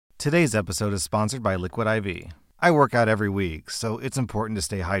Today's episode is sponsored by Liquid IV. I work out every week, so it's important to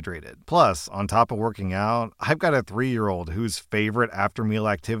stay hydrated. Plus, on top of working out, I've got a 3-year-old whose favorite after-meal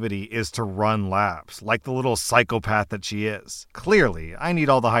activity is to run laps, like the little psychopath that she is. Clearly, I need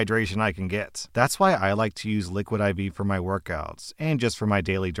all the hydration I can get. That's why I like to use Liquid IV for my workouts, and just for my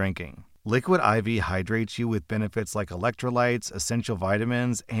daily drinking. Liquid IV hydrates you with benefits like electrolytes, essential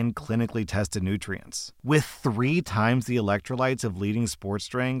vitamins, and clinically tested nutrients. With 3 times the electrolytes of leading sports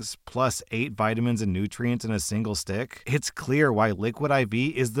drinks, plus 8 vitamins and nutrients in a single stick, it's clear why Liquid IV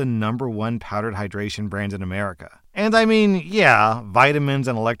is the #1 powdered hydration brand in America. And I mean, yeah, vitamins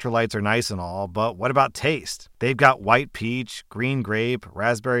and electrolytes are nice and all, but what about taste? They've got white peach, green grape,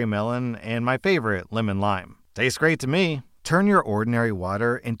 raspberry melon, and my favorite, lemon lime. Tastes great to me. Turn your ordinary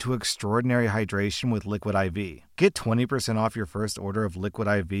water into extraordinary hydration with Liquid IV. Get 20% off your first order of Liquid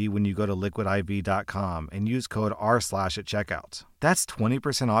IV when you go to liquidiv.com and use code R/ at checkout. That's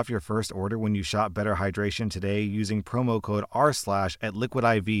 20% off your first order when you shop Better Hydration today using promo code R/ at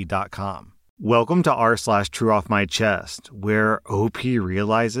liquidiv.com. Welcome to r/Trueoffmychest, where OP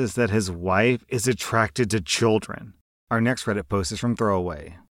realizes that his wife is attracted to children. Our next Reddit post is from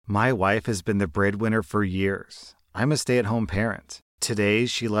Throwaway. My wife has been the breadwinner for years. I'm a stay-at-home parent. Today,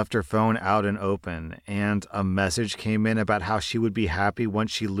 she left her phone out and open, and a message came in about how she would be happy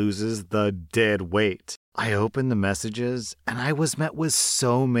once she loses the dead weight. I opened the messages, and I was met with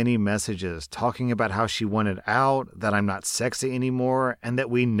so many messages talking about how she wanted out, that I'm not sexy anymore, and that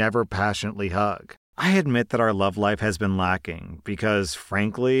we never passionately hug. I admit that our love life has been lacking because,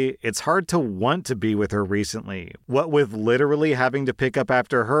 frankly, it's hard to want to be with her recently, what with literally having to pick up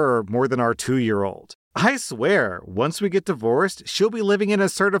after her more than our 2-year-old. I swear, once we get divorced, she'll be living in a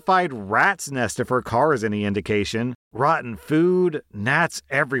certified rat's nest if her car is any indication. Rotten food, gnats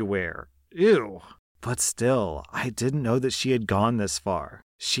everywhere. Ew. But still, I didn't know that she had gone this far.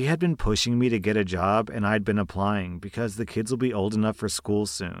 She had been pushing me to get a job, and I'd been applying because the kids will be old enough for school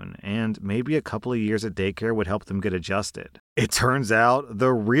soon, and maybe a couple of years at daycare would help them get adjusted. It turns out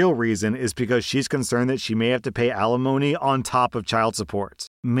the real reason is because she's concerned that she may have to pay alimony on top of child support.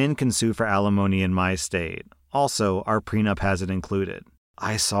 Men can sue for alimony in my state. Also, our prenup has it included.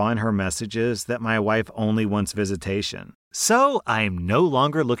 I saw in her messages that my wife only wants visitation. So I'm no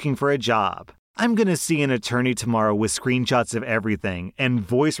longer looking for a job. I'm gonna see an attorney tomorrow with screenshots of everything and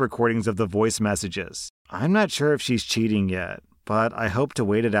voice recordings of the voice messages. I'm not sure if she's cheating yet, but I hope to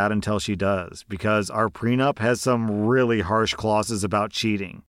wait it out until she does, because our prenup has some really harsh clauses about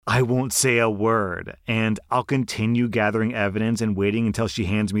cheating. I won't say a word, and I'll continue gathering evidence and waiting until she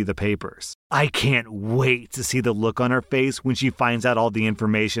hands me the papers. I can't wait to see the look on her face when she finds out all the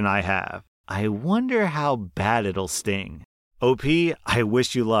information I have. I wonder how bad it'll sting. OP, I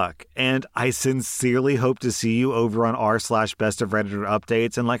wish you luck, and I sincerely hope to see you over on r/Best of Redditor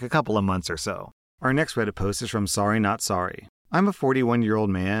updates in like a couple of months or so. Our next Reddit post is from Sorry Not Sorry. I'm a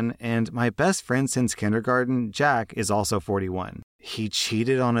 41-year-old man, and my best friend since kindergarten, Jack, is also 41. He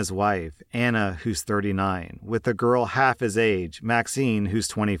cheated on his wife, Anna, who's 39, with a girl half his age, Maxine, who's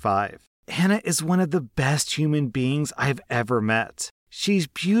 25. Anna is one of the best human beings I've ever met. She's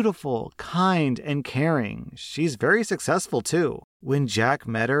beautiful, kind, and caring. She's very successful, too. When Jack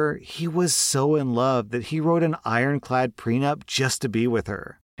met her, he was so in love that he wrote an ironclad prenup just to be with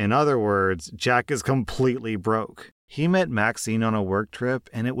her. In other words, Jack is completely broke. He met Maxine on a work trip,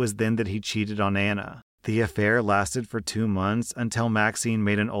 and it was then that he cheated on Anna. The affair lasted for 2 months until Maxine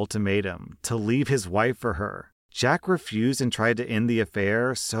made an ultimatum to leave his wife for her. Jack refused and tried to end the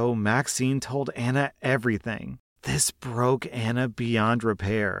affair, so Maxine told Anna everything. This broke Anna beyond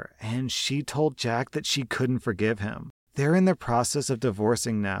repair, and she told Jack that she couldn't forgive him. They're in the process of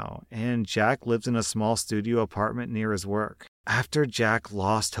divorcing now, and Jack lives in a small studio apartment near his work. After Jack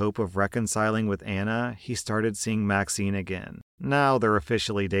lost hope of reconciling with Anna, he started seeing Maxine again. Now they're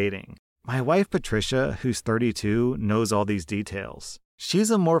officially dating. My wife Patricia, who's 32, knows all these details. She's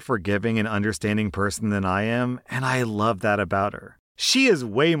a more forgiving and understanding person than I am, and I love that about her. She is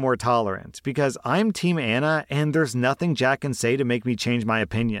way more tolerant because I'm Team Anna and there's nothing Jack can say to make me change my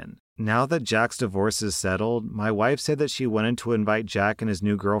opinion. Now that Jack's divorce is settled, my wife said that she wanted to invite Jack and his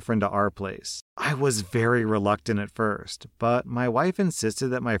new girlfriend to our place. I was very reluctant at first, but my wife insisted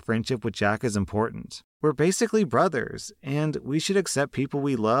that my friendship with Jack is important. We're basically brothers, and we should accept people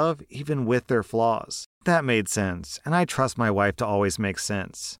we love even with their flaws. That made sense, and I trust my wife to always make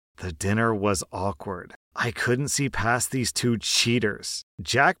sense. The dinner was awkward. I couldn't see past these two cheaters.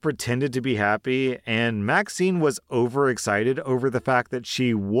 Jack pretended to be happy, and Maxine was overexcited over the fact that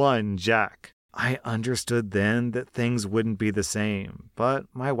she won Jack. I understood then that things wouldn't be the same, but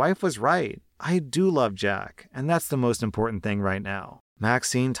my wife was right. I do love Jack, and that's the most important thing right now.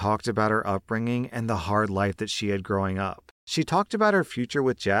 Maxine talked about her upbringing and the hard life that she had growing up. She talked about her future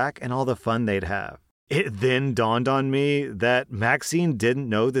with Jack and all the fun they'd have. It then dawned on me that Maxine didn't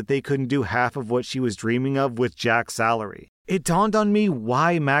know that they couldn't do half of what she was dreaming of with Jack's salary. It dawned on me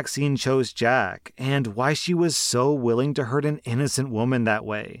why Maxine chose Jack and why she was so willing to hurt an innocent woman that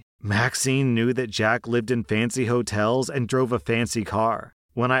way. Maxine knew that Jack lived in fancy hotels and drove a fancy car.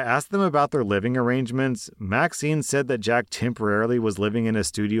 When I asked them about their living arrangements, Maxine said that Jack temporarily was living in a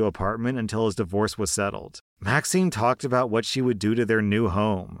studio apartment until his divorce was settled. Maxine talked about what she would do to their new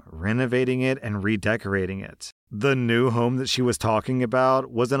home, renovating it and redecorating it. The new home that she was talking about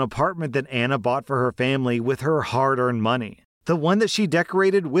was an apartment that Anna bought for her family with her hard-earned money. The one that she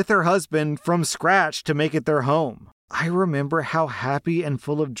decorated with her husband from scratch to make it their home. I remember how happy and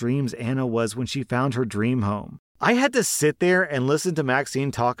full of dreams Anna was when she found her dream home. I had to sit there and listen to Maxine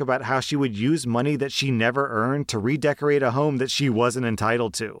talk about how she would use money that she never earned to redecorate a home that she wasn't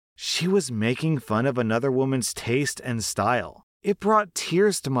entitled to. She was making fun of another woman's taste and style. It brought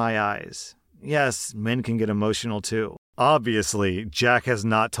tears to my eyes. Yes, men can get emotional too. Obviously, Jack has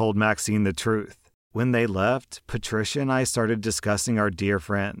not told Maxine the truth. When they left, Patricia and I started discussing our dear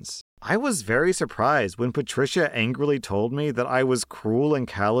friends. I was very surprised when Patricia angrily told me that I was cruel and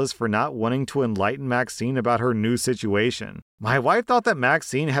callous for not wanting to enlighten Maxine about her new situation. My wife thought that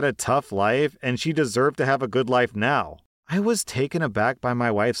Maxine had a tough life and she deserved to have a good life now. I was taken aback by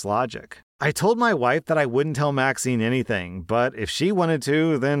my wife's logic. I told my wife that I wouldn't tell Maxine anything, but if she wanted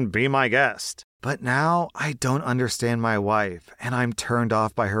to, then be my guest. But now I don't understand my wife, and I'm turned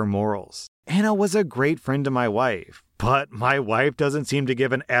off by her morals. Anna was a great friend to my wife, but my wife doesn't seem to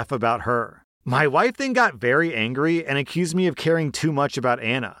give an F about her. My wife then got very angry and accused me of caring too much about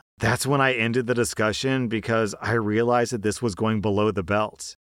Anna. That's when I ended the discussion because I realized that this was going below the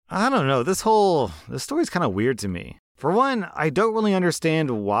belt. I don't know, this story's kind of weird to me. For one, I don't really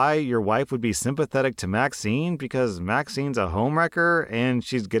understand why your wife would be sympathetic to Maxine because Maxine's a homewrecker and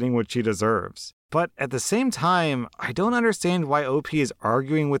she's getting what she deserves. But at the same time, I don't understand why OP is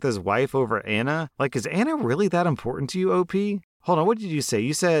arguing with his wife over Anna. Like, is Anna really that important to you, OP? Hold on, what did you say?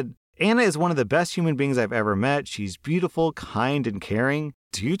 You said, Anna is one of the best human beings I've ever met. She's beautiful, kind, and caring.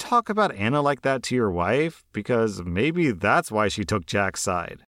 Do you talk about Anna like that to your wife? Because maybe that's why she took Jack's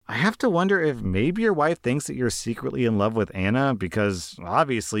side. I have to wonder if maybe your wife thinks that you're secretly in love with Anna because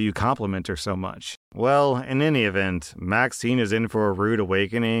obviously you compliment her so much. Well, in any event, Maxine is in for a rude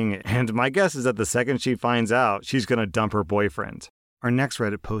awakening, and my guess is that the second she finds out, she's gonna dump her boyfriend. Our next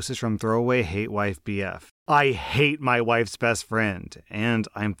Reddit post is from Throwaway Hate Wife BF. I hate my wife's best friend, and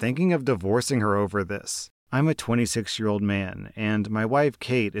I'm thinking of divorcing her over this. I'm a 26-year-old man, and my wife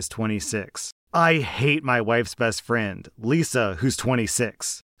Kate is 26. I hate my wife's best friend, Lisa, who's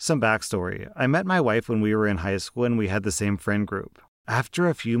 26. Some backstory. I met my wife when we were in high school and we had the same friend group. After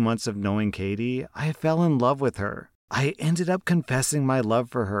a few months of knowing Katie, I fell in love with her. I ended up confessing my love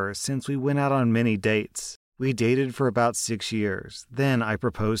for her since we went out on many dates. We dated for about 6 years. Then I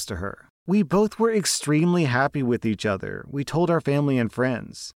proposed to her. We both were extremely happy with each other. We told our family and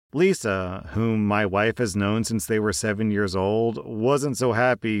friends. Lisa, whom my wife has known since they were 7 years old, wasn't so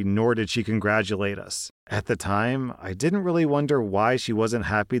happy, nor did she congratulate us. At the time, I didn't really wonder why she wasn't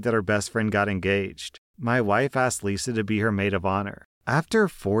happy that her best friend got engaged. My wife asked Lisa to be her maid of honor. After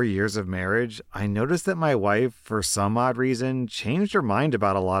 4 years of marriage, I noticed that my wife, for some odd reason, changed her mind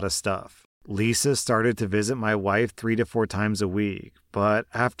about a lot of stuff. Lisa started to visit my wife 3 to 4 times a week, but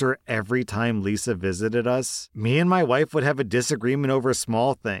after every time Lisa visited us, me and my wife would have a disagreement over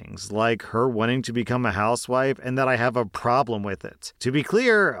small things, like her wanting to become a housewife and that I have a problem with it. To be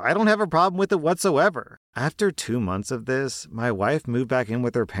clear, I don't have a problem with it whatsoever. After 2 months of this, my wife moved back in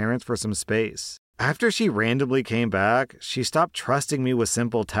with her parents for some space. After she randomly came back, she stopped trusting me with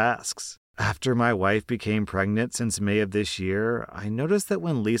simple tasks. After my wife became pregnant since May of this year, I noticed that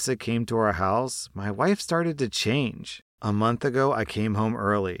when Lisa came to our house, my wife started to change. A month ago, I came home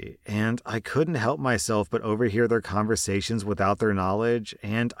early, and I couldn't help myself but overhear their conversations without their knowledge,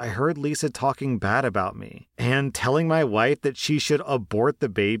 and I heard Lisa talking bad about me, and telling my wife that she should abort the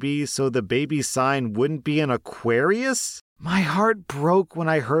baby so the baby's sign wouldn't be an Aquarius? My heart broke when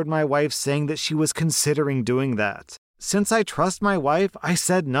I heard my wife saying that she was considering doing that. Since I trust my wife, I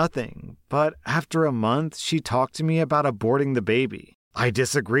said nothing, but after a month, she talked to me about aborting the baby. I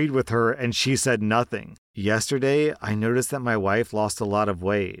disagreed with her and she said nothing. Yesterday, I noticed that my wife lost a lot of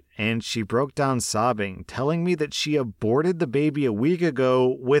weight, and she broke down sobbing, telling me that she aborted the baby a week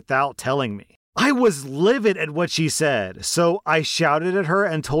ago without telling me. I was livid at what she said, so I shouted at her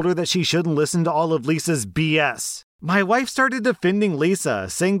and told her that she shouldn't listen to all of Lisa's BS. My wife started defending Lisa,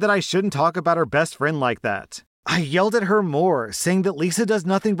 saying that I shouldn't talk about her best friend like that. I yelled at her more, saying that Lisa does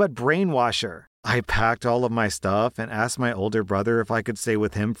nothing but brainwash her. I packed all of my stuff and asked my older brother if I could stay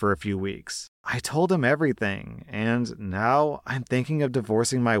with him for a few weeks. I told him everything, and now I'm thinking of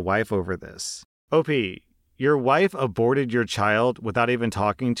divorcing my wife over this. OP, your wife aborted your child without even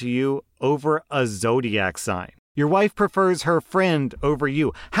talking to you over a zodiac sign. Your wife prefers her friend over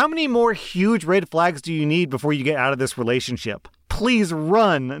you. How many more huge red flags do you need before you get out of this relationship? Please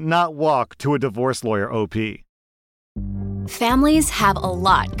run, not walk, to a divorce lawyer, OP. Families have a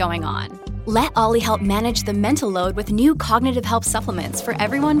lot going on. Let Ollie help manage the mental load with new cognitive help supplements for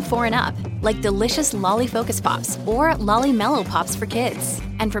everyone 4 and up, like delicious Lolly Focus Pops or Lolly Mellow Pops for kids.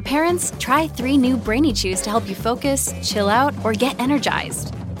 And for parents, try 3 new Brainy Chews to help you focus, chill out, or get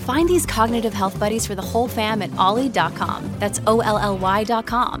energized. Find these cognitive health buddies for the whole fam at ollie.com. That's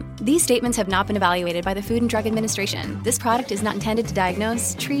OLLY.com. These statements have not been evaluated by the Food and Drug Administration. This product is not intended to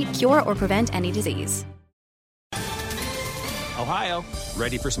diagnose, treat, cure, or prevent any disease. Ohio,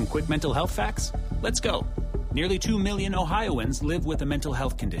 ready for some quick mental health facts? Let's go. Nearly 2 million Ohioans live with a mental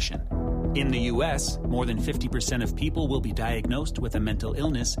health condition. In the U.S., more than 50% of people will be diagnosed with a mental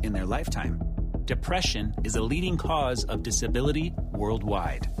illness in their lifetime. Depression is a leading cause of disability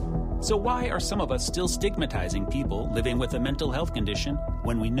worldwide. So why are some of us still stigmatizing people living with a mental health condition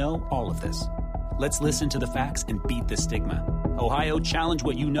when we know all of this? Let's listen to the facts and beat the stigma. Ohio, challenge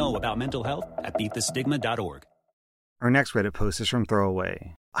what you know about mental health at beatthestigma.org. Our next Reddit post is from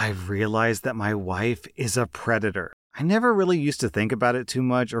Throwaway. I've realized that my wife is a predator. I never really used to think about it too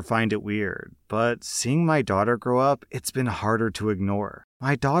much or find it weird, but seeing my daughter grow up, it's been harder to ignore.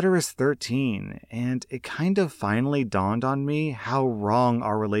 My daughter is 13, and it kind of finally dawned on me how wrong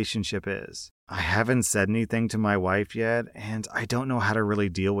our relationship is. I haven't said anything to my wife yet, and I don't know how to really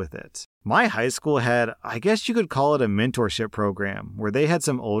deal with it. My high school had, I guess you could call it a mentorship program, where they had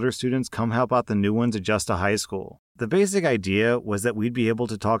some older students come help out the new ones adjust to high school. The basic idea was that we'd be able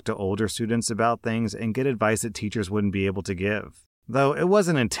to talk to older students about things and get advice that teachers wouldn't be able to give. Though it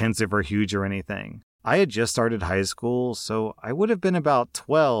wasn't intensive or huge or anything. I had just started high school, so I would have been about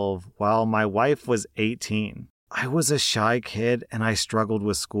 12 while my wife was 18. I was a shy kid and I struggled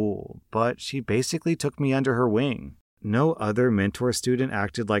with school, but she basically took me under her wing. No other mentor student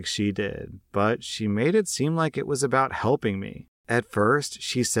acted like she did, but she made it seem like it was about helping me. At first,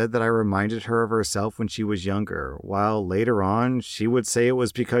 she said that I reminded her of herself when she was younger, while later on, she would say it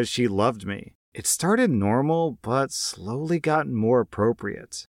was because she loved me. It started normal, but slowly got more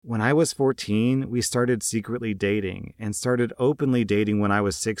appropriate. When I was 14, we started secretly dating, and started openly dating when I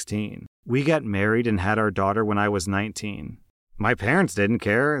was 16. We got married and had our daughter when I was 19. My parents didn't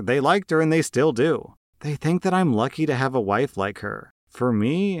care. They liked her and they still do. They think that I'm lucky to have a wife like her. For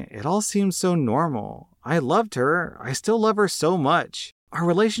me, it all seems so normal. I loved her. I still love her so much. Our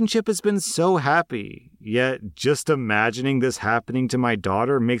relationship has been so happy. Yet, just imagining this happening to my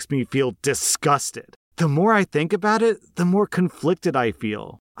daughter makes me feel disgusted. The more I think about it, the more conflicted I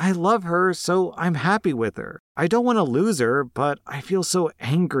feel. I love her, so I'm happy with her. I don't want to lose her, but I feel so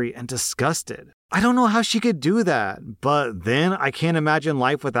angry and disgusted. I don't know how she could do that, but then I can't imagine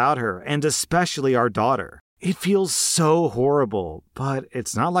life without her, and especially our daughter. It feels so horrible, but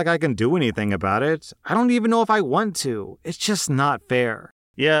it's not like I can do anything about it. I don't even know if I want to. It's just not fair.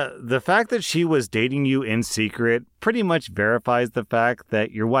 Yeah, the fact that she was dating you in secret pretty much verifies the fact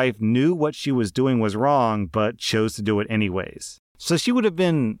that your wife knew what she was doing was wrong, but chose to do it anyways. So she would have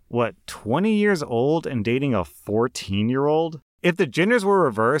been, 20 years old and dating a 14-year-old? If the genders were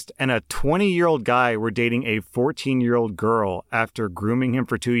reversed and a 20-year-old guy were dating a 14-year-old girl after grooming him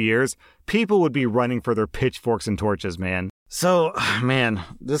for 2 years, people would be running for their pitchforks and torches, man. So, man,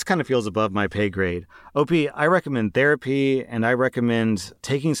 this kind of feels above my pay grade. OP, I recommend therapy, and I recommend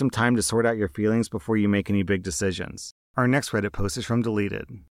taking some time to sort out your feelings before you make any big decisions. Our next Reddit post is from Deleted.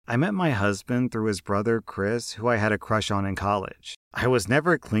 I met my husband through his brother, Chris, who I had a crush on in college. I was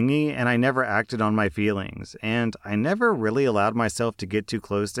never clingy, and I never acted on my feelings, and I never really allowed myself to get too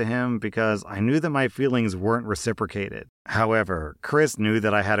close to him because I knew that my feelings weren't reciprocated. However, Chris knew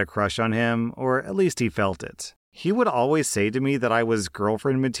that I had a crush on him, or at least he felt it. He would always say to me that I was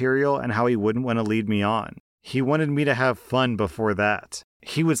girlfriend material and how he wouldn't want to lead me on. He wanted me to have fun before that.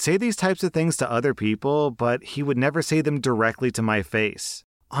 He would say these types of things to other people, but he would never say them directly to my face.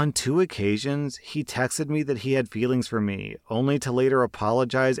 On 2 occasions, he texted me that he had feelings for me, only to later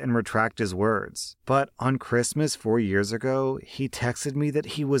apologize and retract his words. But on Christmas 4 years ago, he texted me that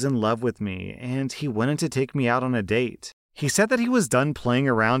he was in love with me, and he wanted to take me out on a date. He said that he was done playing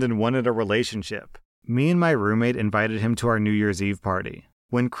around and wanted a relationship. Me and my roommate invited him to our New Year's Eve party.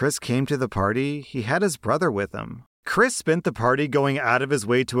 When Chris came to the party, he had his brother with him. Chris spent the party going out of his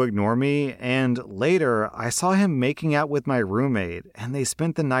way to ignore me, and later I saw him making out with my roommate, and they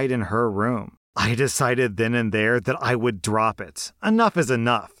spent the night in her room. I decided then and there that I would drop it. Enough is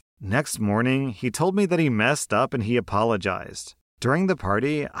enough. Next morning, he told me that he messed up and he apologized. During the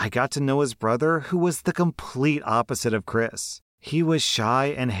party, I got to know his brother, who was the complete opposite of Chris. He was shy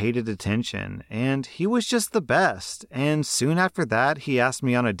and hated attention, and he was just the best, and soon after that, he asked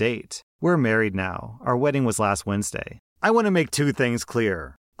me on a date. We're married now. Our wedding was last Wednesday. I want to make two things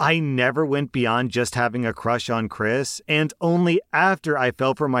clear. I never went beyond just having a crush on Chris, and only after I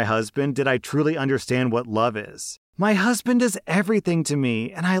fell for my husband did I truly understand what love is. My husband is everything to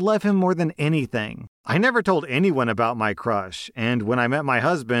me, and I love him more than anything. I never told anyone about my crush, and when I met my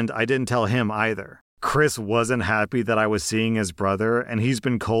husband, I didn't tell him either. Chris wasn't happy that I was seeing his brother, and he's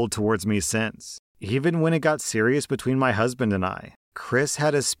been cold towards me since. Even when it got serious between my husband and I. Chris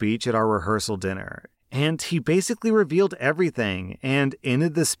had a speech at our rehearsal dinner, and he basically revealed everything and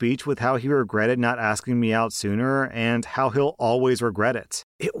ended the speech with how he regretted not asking me out sooner and how he'll always regret it.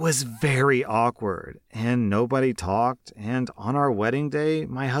 It was very awkward, and nobody talked, and on our wedding day,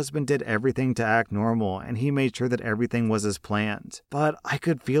 my husband did everything to act normal, and he made sure that everything was as planned. But I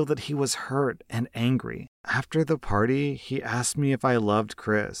could feel that he was hurt and angry. After the party, he asked me if I loved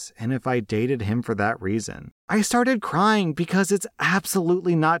Chris and if I dated him for that reason. I started crying because it's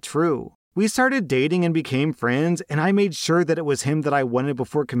absolutely not true. We started dating and became friends, and I made sure that it was him that I wanted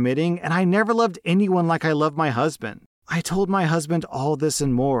before committing, and I never loved anyone like I love my husband. I told my husband all this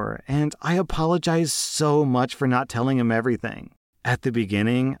and more, and I apologize so much for not telling him everything. At the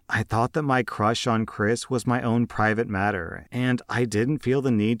beginning, I thought that my crush on Chris was my own private matter, and I didn't feel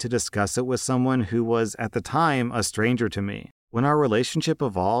the need to discuss it with someone who was, at the time, a stranger to me. When our relationship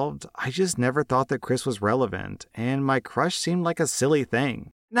evolved, I just never thought that Chris was relevant, and my crush seemed like a silly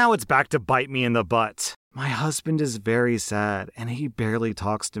thing. Now it's back to bite me in the butt. My husband is very sad, and he barely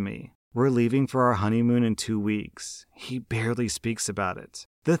talks to me. We're leaving for our honeymoon in 2 weeks. He barely speaks about it.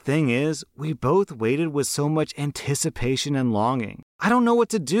 The thing is, we both waited with so much anticipation and longing. I don't know what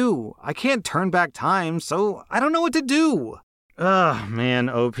to do. I can't turn back time, so I don't know what to do. Ugh, man,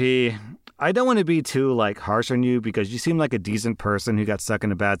 OP. I don't want to be too, harsh on you because you seem like a decent person who got stuck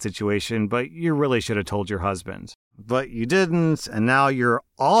in a bad situation, but you really should have told your husband. But you didn't, and now your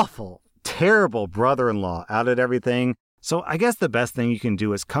awful, terrible brother-in-law out at everything. So I guess the best thing you can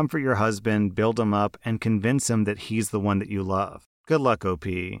do is comfort your husband, build him up, and convince him that he's the one that you love. Good luck, OP.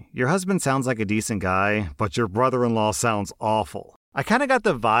 Your husband sounds like a decent guy, but your brother-in-law sounds awful. I kind of got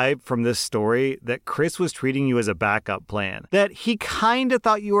the vibe from this story that Chris was treating you as a backup plan. That he kind of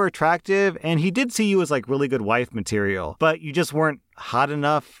thought you were attractive, and he did see you as really good wife material, but you just weren't hot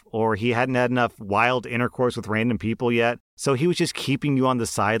enough, or he hadn't had enough wild intercourse with random people yet. So he was just keeping you on the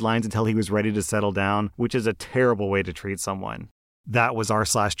sidelines until he was ready to settle down, which is a terrible way to treat someone. That was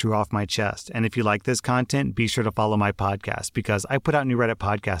r/Trueoffmychest. And if you like this content, be sure to follow my podcast because I put out new Reddit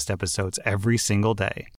podcast episodes every single day.